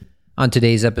On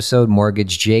today's episode,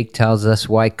 Mortgage Jake tells us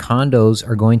why condos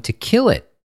are going to kill it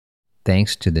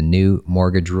thanks to the new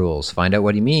mortgage rules. Find out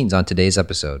what he means on today's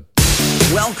episode.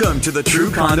 Welcome to the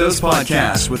True Condos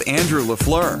Podcast with Andrew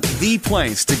LaFleur, the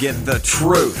place to get the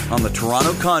truth on the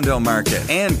Toronto condo market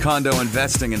and condo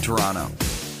investing in Toronto.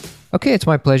 Okay, it's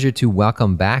my pleasure to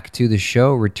welcome back to the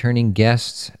show returning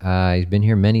guest. He's been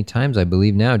here many times, I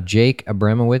believe now, Jake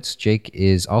Abramowitz. Jake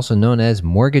is also known as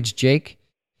Mortgage Jake.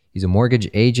 He's a mortgage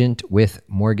agent with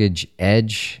Mortgage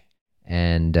Edge,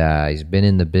 and he's been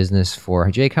in the business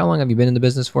for... Jake, how long have you been in the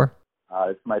business for?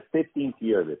 It's my 15th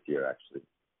year this year, actually.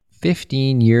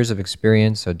 15 years of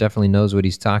experience, so definitely knows what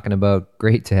he's talking about.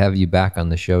 Great to have you back on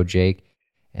the show, Jake.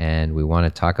 And we want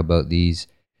to talk about these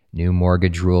new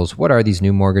mortgage rules. What are these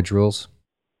new mortgage rules?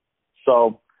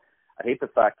 So I hate the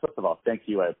fact, first of all, thank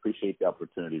you. I appreciate the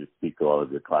opportunity to speak to all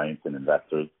of your clients and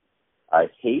investors. I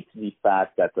hate the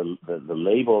fact that the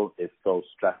label is so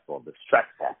stressful, the stress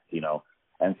test,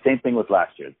 and same thing with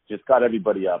last year. Just got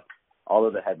everybody up. All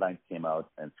of the headlines came out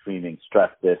and screaming, stress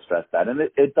this, stress that. And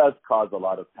it does cause a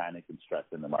lot of panic and stress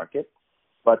in the market.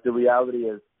 But the reality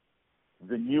is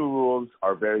the new rules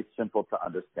are very simple to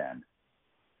understand.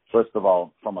 First of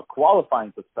all, from a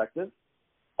qualifying perspective,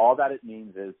 all that it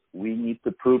means is we need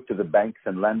to prove to the banks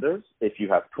and lenders if you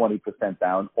have 20%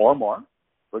 down or more,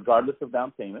 regardless of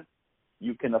down payment,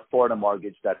 you can afford a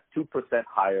mortgage that's 2%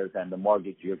 higher than the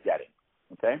mortgage you're getting,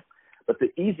 okay? But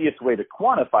the easiest way to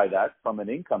quantify that from an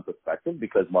income perspective,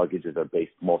 because mortgages are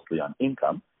based mostly on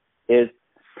income, is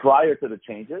prior to the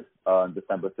changes on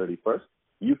December 31st,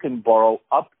 you can borrow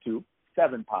up to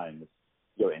 7 times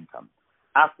your income.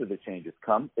 After the changes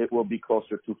come, it will be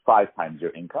closer to 5 times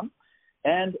your income.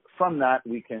 And from that,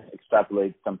 we can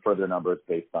extrapolate some further numbers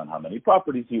based on how many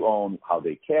properties you own, how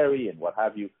they carry, and what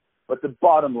have you. But the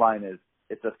bottom line is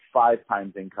it's a 5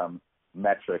 times income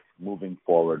metric moving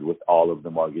forward with all of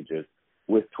the mortgages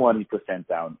with 20%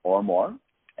 down or more.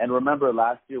 And remember,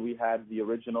 last year we had the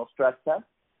original stress test,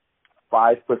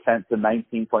 5% to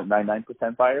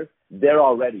 19.99% buyers. They're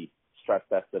already stress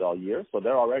tested all year, so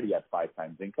they're already at 5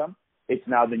 times income. It's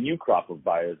now the new crop of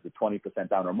buyers, the 20%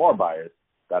 down or more buyers,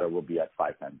 that will be at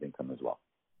 5 times income as well.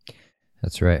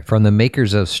 That's right. From the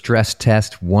makers of Stress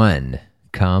Test 1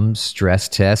 comes Stress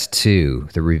Test 2,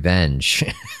 The Revenge.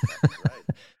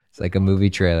 It's like a movie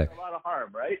trailer. A lot of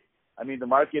harm, right? I mean, the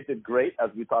market did great, as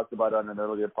we talked about on an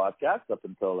earlier podcast, up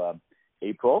until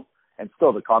April. And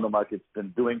still, the condo market's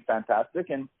been doing fantastic.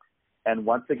 And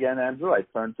once again, Andrew, I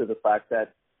turn to the fact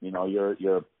that,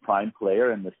 you're a prime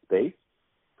player in this space.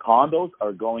 Condos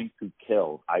are going to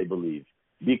kill, I believe,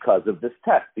 because of this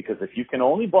test. Because if you can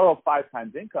only borrow 5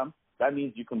 times income, that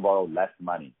means you can borrow less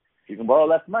money. If you can borrow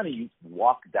less money, you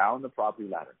walk down the property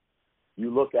ladder.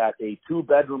 You look at a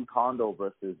 2-bedroom condo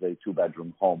versus a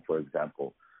 2-bedroom home, for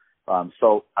example.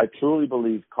 So I truly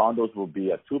believe condos will be,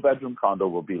 a 2-bedroom condo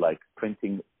will be like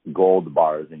printing gold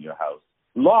bars in your house.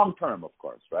 Long term, of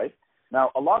course, right? Now,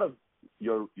 a lot of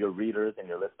your readers and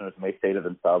your listeners may say to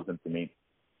themselves and to me,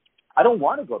 I don't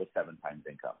want to go to 7 times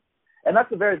income. And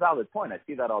that's a very valid point. I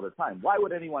see that all the time. Why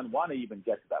would anyone want to even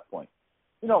get to that point?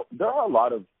 There are a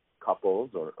lot of couples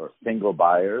or single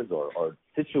buyers or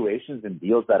situations and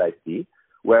deals that I see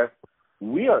where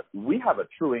we have a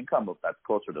true income that's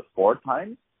closer to 4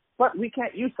 times, but we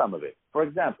can't use some of it. For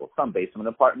example, some basement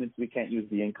apartments we can't use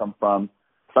the income from.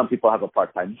 Some people have a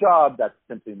part-time job that's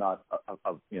simply not,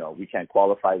 we can't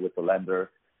qualify with the lender.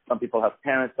 Some people have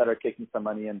parents that are kicking some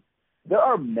money in. There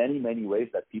are many, many ways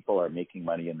that people are making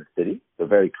money in the city. They're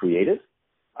very creative.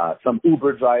 Some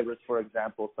Uber drivers, for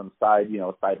example, some side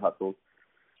hustles.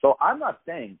 So I'm not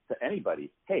saying to anybody,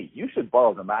 hey, you should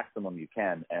borrow the maximum you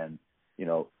can and,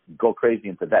 go crazy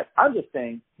into debt. I'm just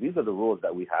saying these are the rules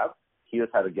that we have. Here's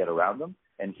how to get around them,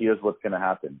 and here's what's going to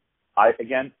happen. I,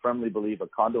 again, firmly believe a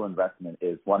condo investment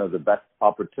is one of the best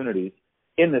opportunities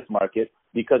in this market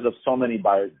because of so many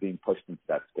buyers being pushed into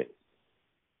that space.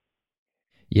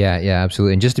 Yeah,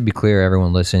 absolutely. And just to be clear,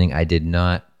 everyone listening, I did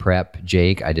not prep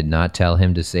Jake. I did not tell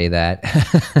him to say that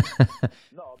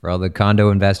for all the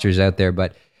condo investors out there.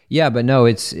 But no,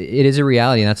 it is a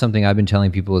reality. And that's something I've been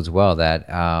telling people as well, that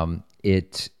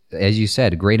as you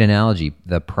said, a great analogy,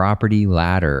 the property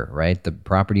ladder, right? The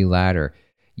property ladder,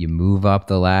 you move up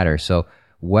the ladder. So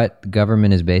what the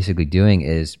government is basically doing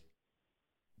is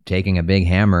taking a big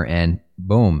hammer and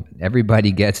boom,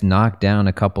 everybody gets knocked down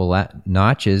a couple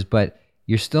notches, but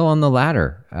you're still on the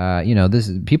ladder.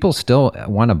 People still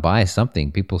want to buy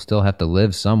something. People still have to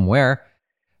live somewhere.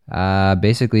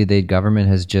 Basically, the government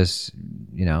has just,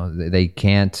 they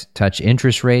can't touch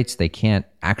interest rates. They can't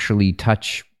actually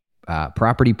touch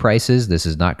property prices. This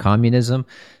is not communism.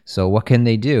 So what can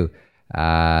they do?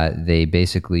 They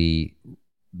basically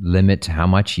limit how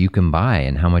much you can buy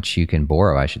and how much you can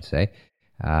borrow, I should say.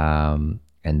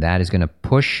 And that is going to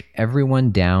push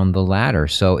everyone down the ladder.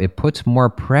 So it puts more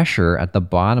pressure at the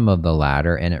bottom of the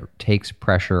ladder and it takes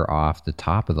pressure off the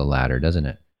top of the ladder, doesn't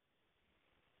it?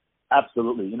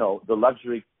 Absolutely. You know, the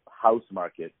luxury house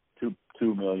market,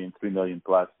 2 million, 3 million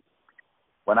plus,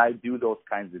 when I do those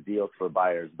kinds of deals for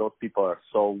buyers, those people are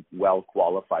so well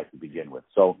qualified to begin with.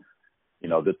 So, you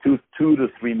know, the 2 to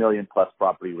 3 million plus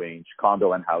property range,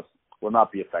 condo and house, will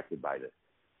not be affected by this.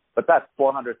 But that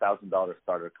 $400,000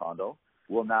 starter condo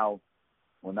will now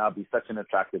be such an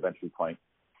attractive entry point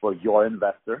for your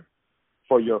investor,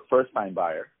 for your first-time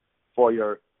buyer, for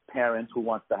your parent who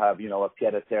wants to have, you know, a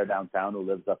pied-à-terre downtown who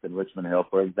lives up in Richmond Hill,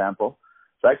 for example.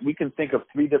 So we can think of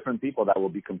 3 different people that will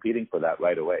be competing for that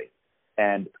right away.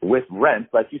 And with rent,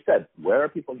 like you said, where are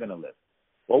people going to live?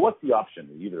 Well, what's the option?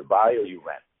 You either buy or you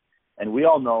rent. And we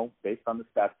all know, based on the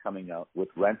stats coming out, with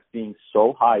rents being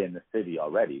so high in the city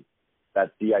already,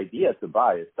 that the idea to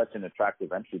buy is such an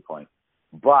attractive entry point.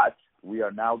 But we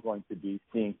are now going to be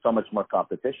seeing so much more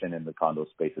competition in the condo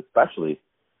space, especially,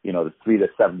 you know, the 3 to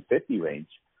 750 range,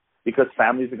 because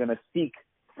families are going to seek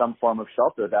some form of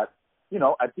shelter that, you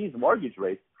know, at these mortgage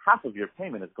rates, half of your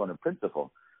payment is going to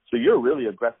principal. So you're really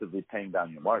aggressively paying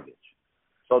down your mortgage.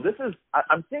 So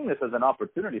I'm seeing this as an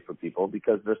opportunity for people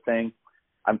because they're saying,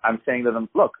 I'm saying to them,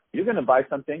 look, you're going to buy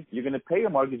something, you're going to pay your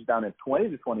mortgage down in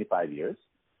 20 to 25 years.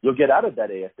 You'll get out of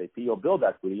that ASAP. You'll build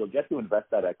equity. You'll get to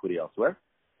invest that equity elsewhere.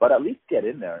 But at least get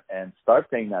in there and start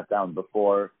paying that down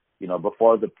before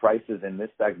the prices in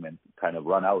this segment kind of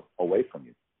run out away from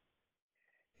you.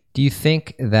 Do you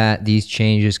think that these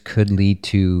changes could lead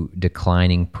to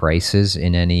declining prices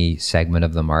in any segment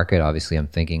of the market? Obviously, I'm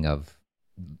thinking of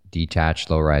detached,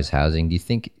 low-rise housing. Do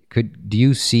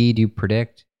you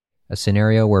predict a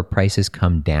scenario where prices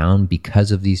come down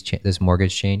because of this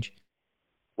mortgage change?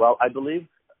 Well, I believe,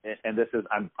 and this is,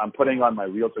 I'm putting on my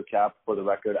realtor cap for the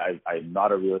record. I'm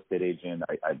not a real estate agent.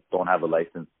 I don't have a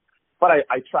license, but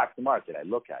I track the market. I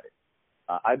look at it.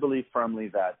 I believe firmly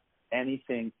that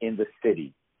anything in the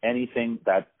city, anything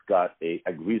that's got a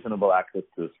reasonable access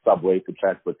to subway, to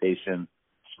transportation,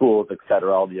 schools, et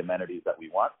cetera, all the amenities that we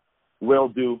want, will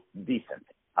do decent.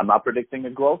 I'm not predicting a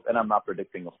growth and I'm not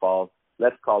predicting a fall.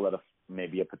 Let's call it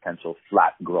maybe a potential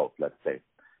flat growth, let's say.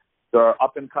 There are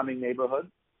up-and-coming neighborhoods,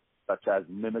 such as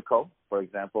Mimico, for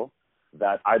example,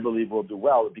 that I believe will do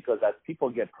well because as people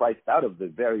get priced out of the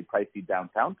very pricey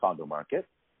downtown condo market,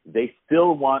 they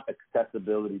still want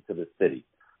accessibility to the city.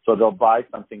 So they'll buy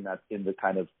something that's in the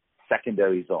kind of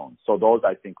secondary zone. So those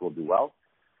I think will do well.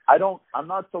 I'm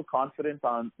not so confident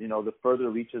on, you know, the further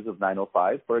reaches of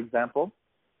 905, for example,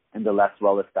 in the less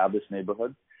well-established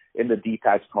neighborhoods, in the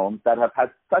detached homes that have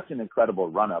had such an incredible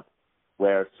run-up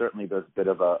where certainly there's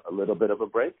a little bit of a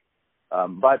break.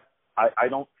 But I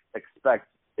don't expect,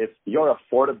 if your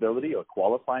affordability or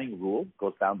qualifying rule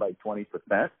goes down by 20%,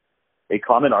 a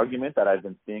common argument that I've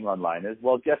been seeing online is,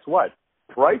 well, guess what?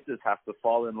 Prices have to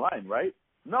fall in line, right?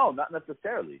 No, not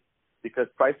necessarily, because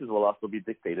prices will also be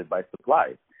dictated by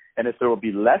supply. And if there will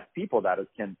be less people that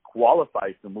can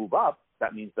qualify to move up,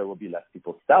 that means there will be less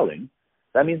people selling.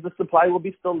 That means the supply will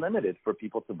be still limited for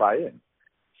people to buy in.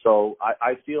 So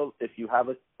I feel if you have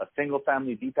a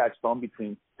single-family detached home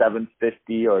between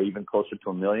 $750,000 or even closer to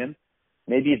 $1 million,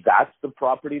 maybe that's the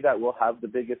property that will have the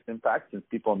biggest impact since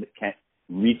people can't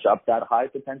reach up that high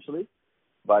potentially.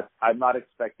 But I'm not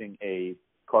expecting a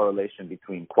correlation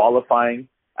between qualifying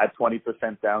at 20%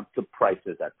 down to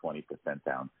prices at 20%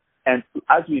 down. And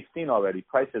as we've seen already,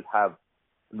 prices have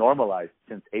normalized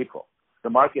since April. The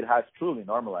market has truly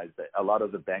normalized. A lot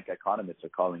of the bank economists are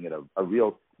calling it a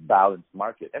real balanced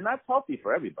market, and that's healthy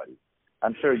for everybody.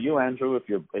 I'm sure you, Andrew, if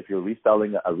you're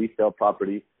reselling a resale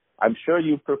property, I'm sure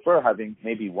you prefer having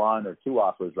maybe 1 or 2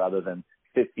 offers rather than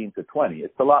 15 to 20.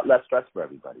 It's a lot less stress for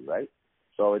everybody, right?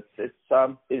 So it's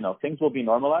you know, things will be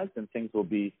normalized and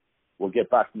we'll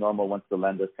get back to normal once the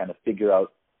lenders kind of figure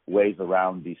out ways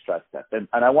around these stress tests. And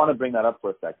I want to bring that up for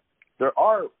a sec. There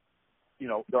are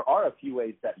a few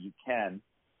ways that you can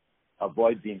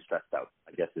avoid being stressed out,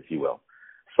 I guess, if you will.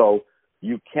 So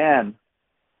you can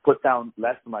put down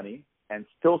less money and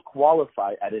still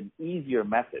qualify at an easier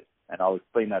method, and I'll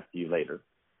explain that to you later.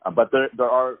 But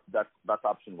that's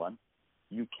option one.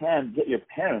 You can get your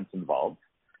parents involved,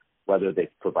 whether they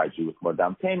provide you with more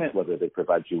down payment, whether they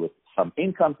provide you with some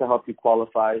income to help you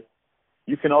qualify.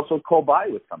 You can also co-buy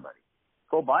with somebody.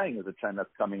 Co-buying is a trend that's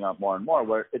coming up more and more,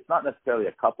 where it's not necessarily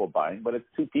a couple buying, but it's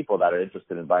 2 people that are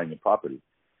interested in buying a property.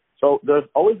 So there's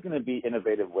always going to be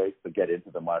innovative ways to get into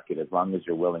the market as long as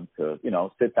you're willing to, you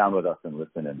know, sit down with us and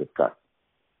listen and discuss.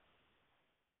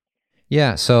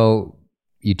 Yeah. So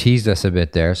you teased us a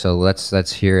bit there. So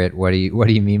let's hear it. What do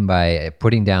you mean by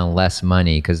putting down less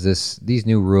money? Because these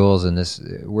new rules and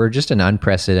we're just in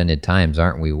unprecedented times,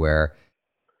 aren't we? Where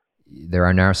there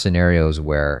are now scenarios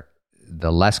where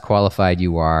the less qualified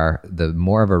you are, the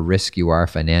more of a risk you are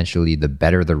financially, the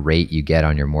better the rate you get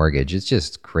on your mortgage. It's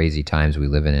just crazy times we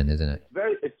live in, isn't it?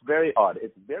 It's very odd.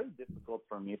 It's very difficult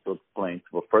for me to explain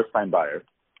to a first-time buyer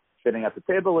sitting at the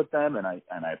table with them, and I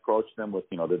approach them with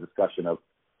the discussion of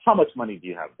how much money do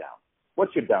you have down?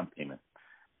 What's your down payment?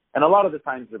 And a lot of the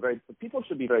times people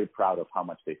should be very proud of how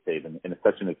much they save in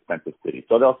such an expensive city.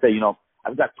 So they'll say,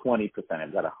 I've got 20%,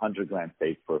 I've got $100,000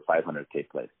 saved for a $500K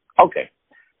place. Okay.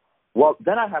 Well,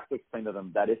 then I have to explain to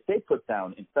them that if they put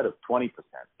down, instead of 20%,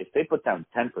 if they put down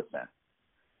 10%,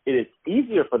 it is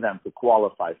easier for them to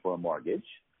qualify for a mortgage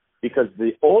because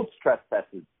the old stress test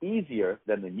is easier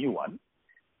than the new one.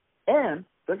 And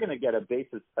they're going to get a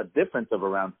difference of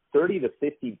around 30 to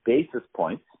 50 basis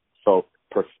points, so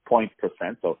per point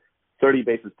percent. So 30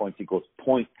 basis points equals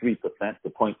 0.3% to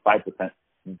 0.5%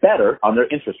 better on their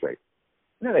interest rate.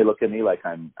 And then they look at me like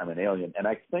I'm an alien, and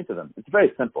I explain to them, it's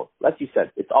very simple. Like you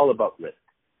said, it's all about risk.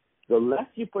 The less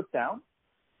you put down,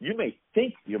 you may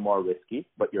think you're more risky,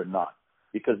 but you're not,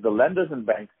 because the lenders and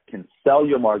banks can sell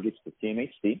your mortgage to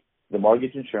CMHC, the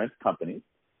mortgage insurance companies,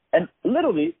 and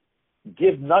literally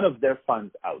give none of their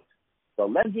funds out.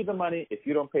 They'll lend you the money. If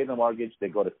you don't pay the mortgage, they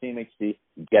go to CMHC,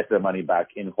 get their money back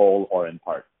in whole or in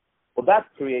part. Well, that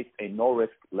creates a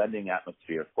no-risk lending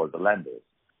atmosphere for the lenders.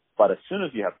 But as soon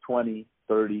as you have 20,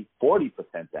 30, 40%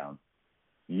 down,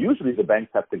 usually the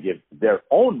banks have to give their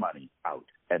own money out.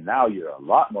 And now you're a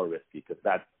lot more risky because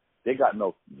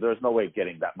there's no way of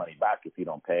getting that money back if you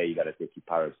don't pay. You got to take your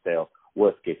power of sale,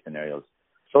 worst case scenarios.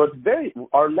 So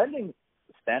our lending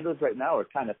standards right now are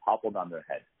kind of toppled on their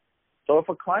head. So if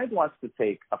a client wants to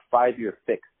take a 5-year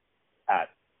fix at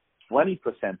 20%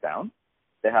 down,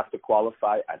 they have to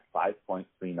qualify at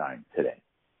 5.39 today.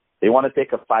 They want to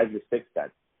take a 5-year fix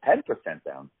at 10%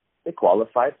 down, they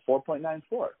qualify at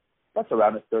 4.94. That's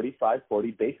around a 35,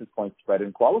 40 basis point spread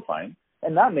in qualifying,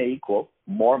 and that may equal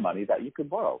more money that you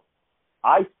could borrow.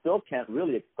 I still can't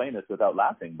really explain this without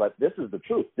laughing, but this is the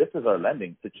truth. This is our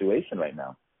lending situation right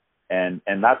now. And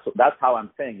that's how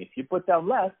I'm saying if you put down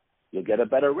less, you'll get a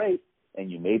better rate,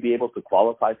 and you may be able to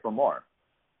qualify for more.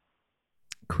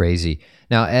 Crazy.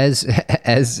 Now, as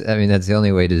I mean, that's the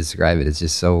only way to describe it. It's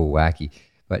just so wacky.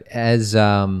 But as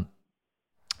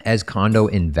condo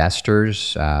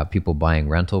investors, people buying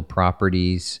rental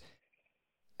properties,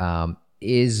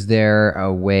 is there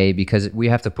a way, because we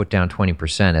have to put down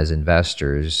 20% as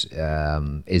investors,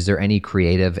 is there any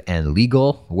creative and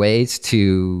legal ways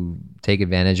to take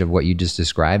advantage of what you just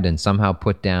described and somehow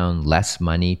put down less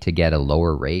money to get a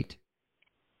lower rate?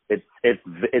 It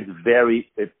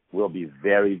will be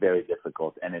very, very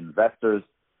difficult, and investors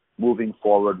moving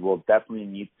forward will definitely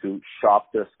need to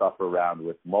shop their stuff around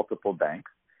with multiple banks,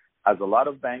 as a lot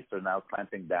of banks are now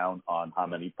clamping down on how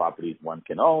many properties one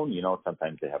can own.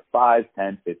 Sometimes they have 5,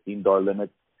 10, 15 door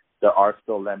limits. There are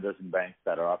still lenders and banks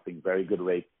that are offering very good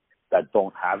rates that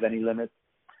don't have any limits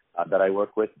that I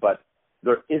work with, but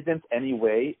there isn't any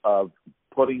way of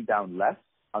putting down less,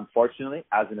 unfortunately,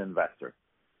 as an investor.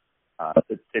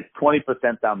 It's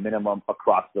 20% down minimum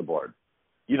across the board.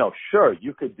 Sure,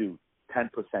 you could do 10%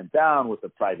 down with a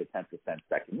private 10%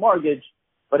 second mortgage,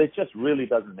 but it just really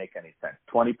doesn't make any sense.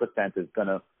 20%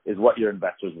 is what your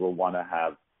investors will want to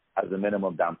have as a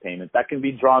minimum down payment. That can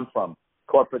be drawn from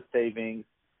corporate savings,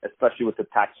 especially with the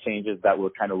tax changes that were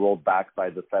kind of rolled back by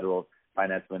the federal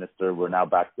finance minister. We're now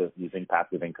back to using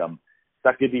passive income.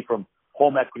 That could be from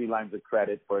home equity lines of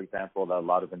credit, for example, that a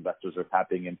lot of investors are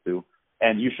tapping into.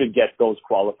 And you should get those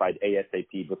qualified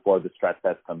ASAP before the stress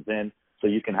test comes in, so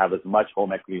you can have as much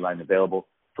home equity line available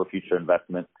for future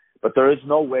investment. But there is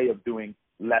no way of doing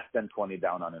less than 20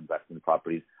 down on investment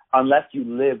properties unless you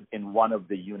live in one of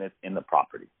the units in the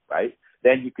property, right?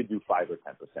 Then you could do 5 or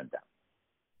 10% down.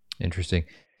 Interesting.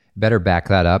 Better back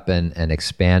that up and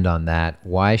expand on that.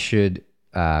 Why should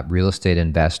real estate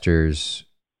investors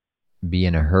be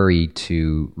in a hurry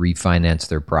to refinance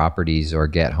their properties or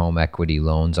get home equity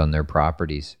loans on their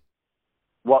properties?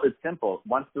 Well, it's simple.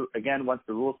 Once the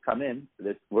rules come in,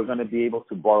 we're going to be able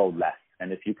to borrow less.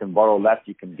 And if you can borrow less,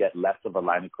 you can get less of a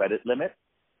line of credit limit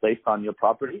placed on your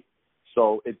property.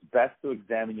 So it's best to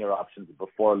examine your options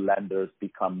before lenders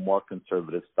become more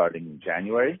conservative starting in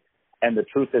January. And the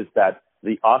truth is that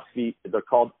they're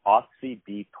called OSFI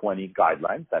B20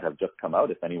 guidelines that have just come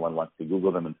out. If anyone wants to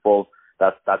Google them in full,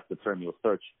 that's the term you'll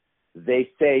search. They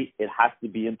say it has to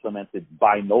be implemented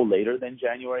by no later than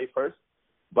January 1st.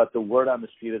 but the word on the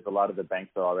street is a lot of the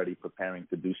banks are already preparing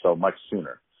to do so much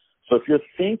sooner. So if you're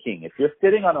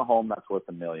sitting on a home that's worth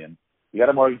 $1 million, you got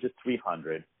a mortgage of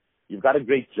 $300,000, you've got a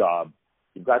great job,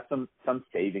 you've got some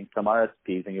savings, some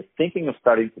RSPs, and you're thinking of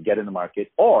starting to get in the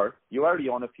market, or you already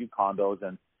own a few condos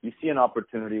and you see an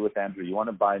opportunity with Andrew, you want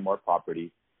to buy more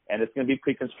property, and it's going to be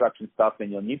pre-construction stuff,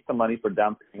 and you'll need some money for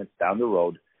down payments down the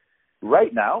road.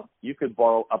 Right now, you could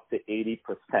borrow up to 80%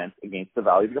 against the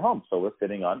value of your home. So we're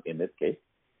sitting on, in this case,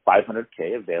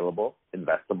 $500K available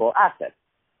investable assets.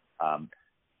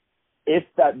 If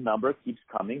that number keeps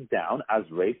coming down as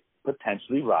rates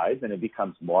potentially rise and it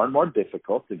becomes more and more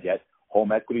difficult to get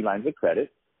home equity lines of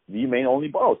credit, you may only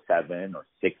borrow $700 or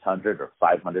 $600 or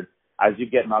 $500. As you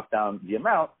get knocked down the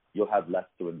amount, you'll have less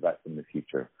to invest in the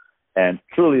future. And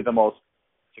truly the most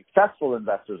successful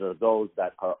investors are those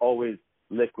that are always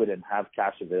liquid and have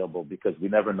cash available, because we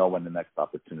never know when the next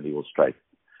opportunity will strike.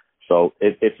 So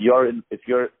if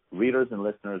your readers and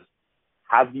listeners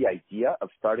have the idea of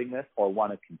starting this or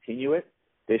want to continue it,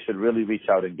 they should really reach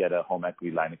out and get a home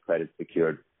equity line of credit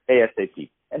secured ASAP.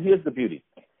 And here's the beauty.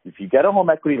 If you get a home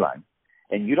equity line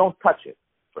and you don't touch it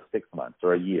for 6 months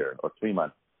or a year or 3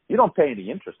 months, you don't pay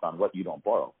any interest on what you don't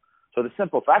borrow. So the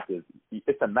simple fact is,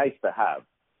 it's a nice to have.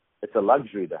 It's a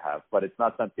luxury to have, but it's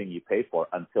not something you pay for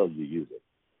until you use it.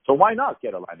 So why not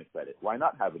get a line of credit? Why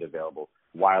not have it available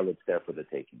while it's there for the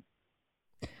taking?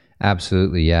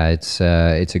 Absolutely, yeah. It's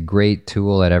a great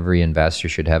tool that every investor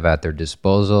should have at their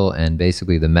disposal. And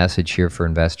basically, the message here for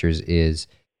investors is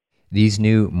these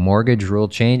new mortgage rule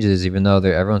changes, even though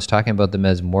everyone's talking about them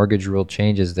as mortgage rule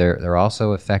changes, they're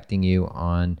also affecting you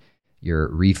on your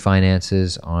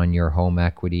refinances, on your home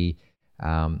equity,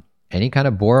 any kind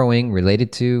of borrowing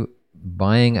related to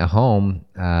buying a home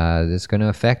that's going to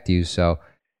affect you. So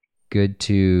good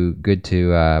to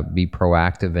be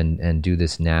proactive and do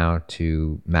this now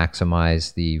to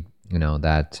maximize the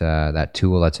that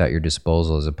tool that's at your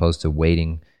disposal, as opposed to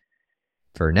waiting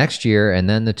for next year. And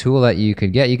then the tool that you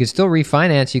could get, you could still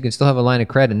refinance, you can still have a line of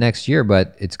credit next year,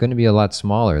 but it's going to be a lot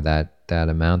smaller, that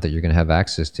amount that you're going to have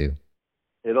access to.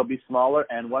 It'll be smaller.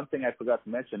 And one thing I forgot to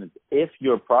mention is if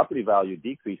your property value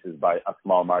decreases by a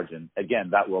small margin,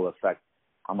 again, that will affect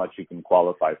how much you can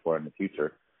qualify for in the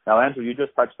future. Now, Andrew, you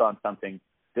just touched on something.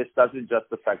 This doesn't just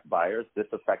affect buyers. This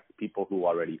affects people who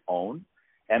already own.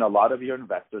 And a lot of your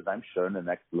investors, I'm sure, in the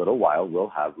next little while will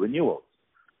have renewals.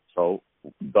 So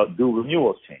do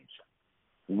renewals change?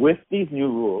 With these new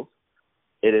rules,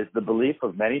 it is the belief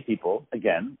of many people,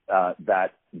 again,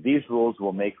 that these rules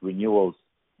will make renewals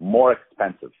more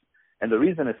expensive. And the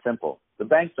reason is simple. The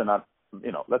banks are not,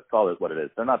 let's call it what it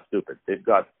is. They're not stupid. They've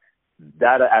got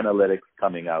data analytics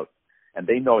coming out, and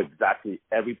they know exactly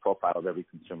every profile of every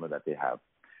consumer that they have.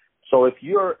 So if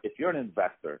you're an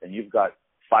investor and you've got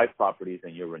 5 properties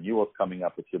and your renewal's coming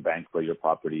up with your bank for your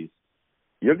properties,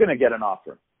 you're going to get an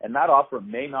offer. And that offer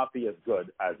may not be as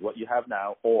good as what you have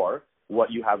now or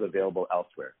what you have available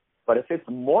elsewhere. But if it's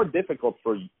more difficult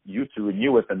for you to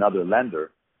renew with another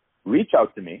lender, reach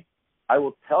out to me. I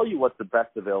will tell you what the best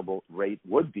available rate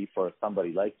would be for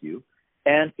somebody like you.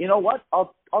 And you know what?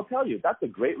 I'll tell you, that's a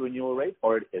great renewal rate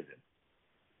or it isn't.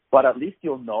 But at least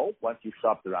you'll know once you've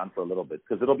shopped around for a little bit,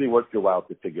 because it'll be worth your while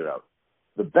to figure out.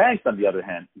 The banks, on the other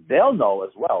hand, they'll know as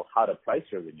well how to price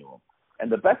your renewal.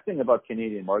 And the best thing about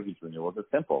Canadian mortgage renewals is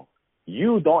simple.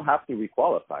 You don't have to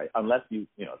requalify unless if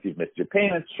you've missed your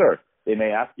payments, sure, they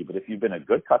may ask you. But if you've been a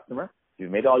good customer,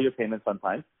 you've made all your payments on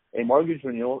time, a mortgage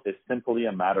renewal is simply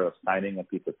a matter of signing a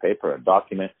piece of paper, a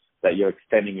document that you're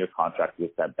extending your contract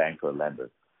with that bank or lender.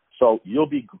 So you'll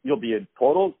be in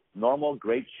total, normal,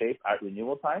 great shape at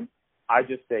renewal time. I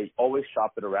just say always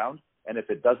shop it around. And if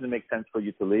it doesn't make sense for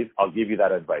you to leave, I'll give you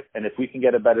that advice. And if we can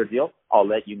get a better deal, I'll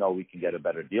let you know we can get a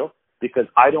better deal, because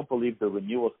I don't believe the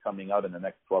renewals coming out in the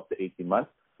next 12 to 18 months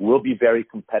will be very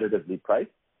competitively priced,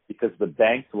 because the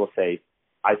banks will say,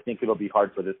 I think it'll be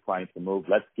hard for this client to move.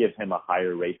 Let's give him a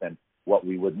higher rate than what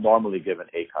we would normally give an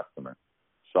A customer.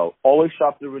 So always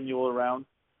shop the renewal around,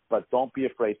 but don't be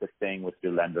afraid to staying with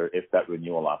your lender if that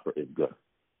renewal offer is good.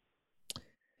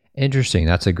 Interesting.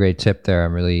 That's a great tip there.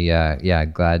 I'm really,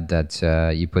 glad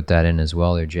that you put that in as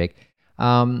well there, Jake.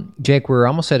 Jake, we're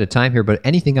almost out of time here, but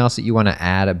anything else that you want to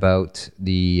add about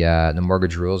the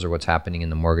mortgage rules or what's happening in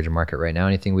the mortgage market right now?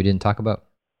 Anything we didn't talk about?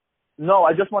 No,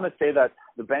 I just want to say that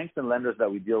the banks and lenders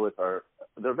that we deal with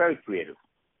they're very creative.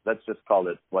 Let's just call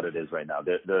it what it is right now.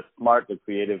 They're smart, they're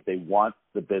creative, they want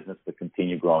the business to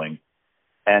continue growing.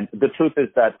 And the truth is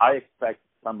that I expect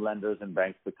some lenders and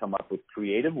banks to come up with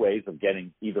creative ways of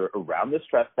getting either around the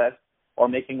stress test or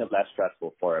making it less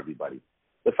stressful for everybody.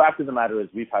 The fact of the matter is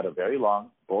we've had a very long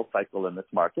bull cycle in this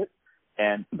market,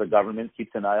 and the government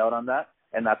keeps an eye out on that,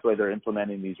 and that's why they're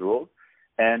implementing these rules.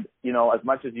 And, you know, as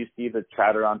much as you see the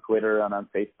chatter on Twitter and on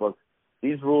Facebook,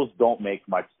 these rules don't make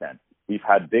much sense. We've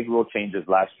had big rule changes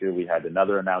last year. We had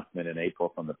another announcement in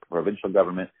April from the provincial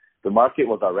government. The market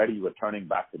was already returning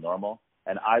back to normal,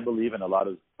 and I believe, and a lot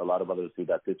of others do,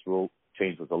 that this rule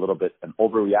change was a little bit an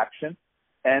overreaction.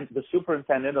 And the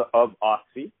superintendent of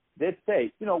OSFI did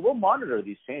say, you know, we'll monitor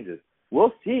these changes.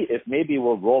 We'll see if maybe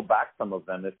we'll roll back some of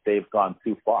them if they've gone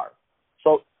too far.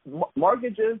 So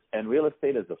mortgages and real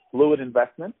estate is a fluid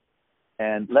investment.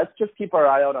 And let's just keep our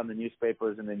eye out on the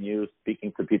newspapers and the news,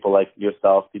 speaking to people like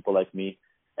yourself, people like me,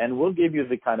 and we'll give you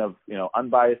the kind of, you know,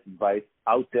 unbiased advice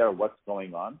out there, what's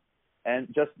going on, and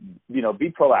just, you know,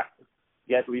 be proactive.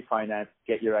 Get refinanced,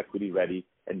 get your equity ready,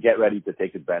 and get ready to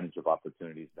take advantage of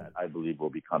opportunities that I believe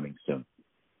will be coming soon.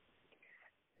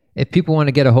 If people want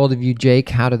to get a hold of you, Jake,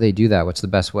 how do they do that? What's the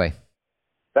best way?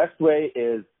 Best way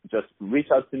is just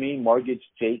reach out to me,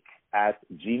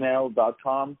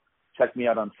 mortgagejake@gmail.com. Check me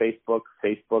out on Facebook,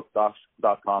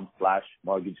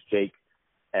 facebook.com/mortgagejake.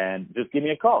 And just give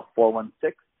me a call,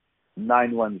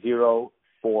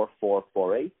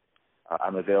 416-910-4448.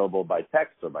 I'm available by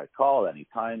text or by call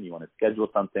anytime. You want to schedule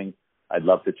something, I'd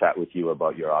love to chat with you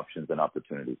about your options and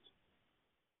opportunities.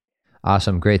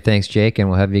 Awesome. Great. Thanks, Jake. And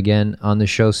we'll have you again on the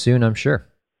show soon, I'm sure.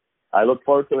 I look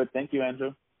forward to it. Thank you,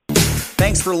 Andrew.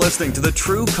 Thanks for listening to the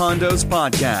True Condos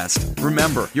podcast.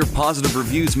 Remember, your positive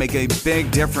reviews make a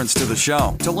big difference to the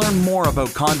show. To learn more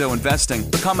about condo investing,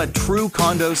 become a True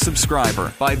Condos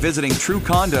subscriber by visiting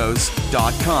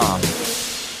truecondos.com.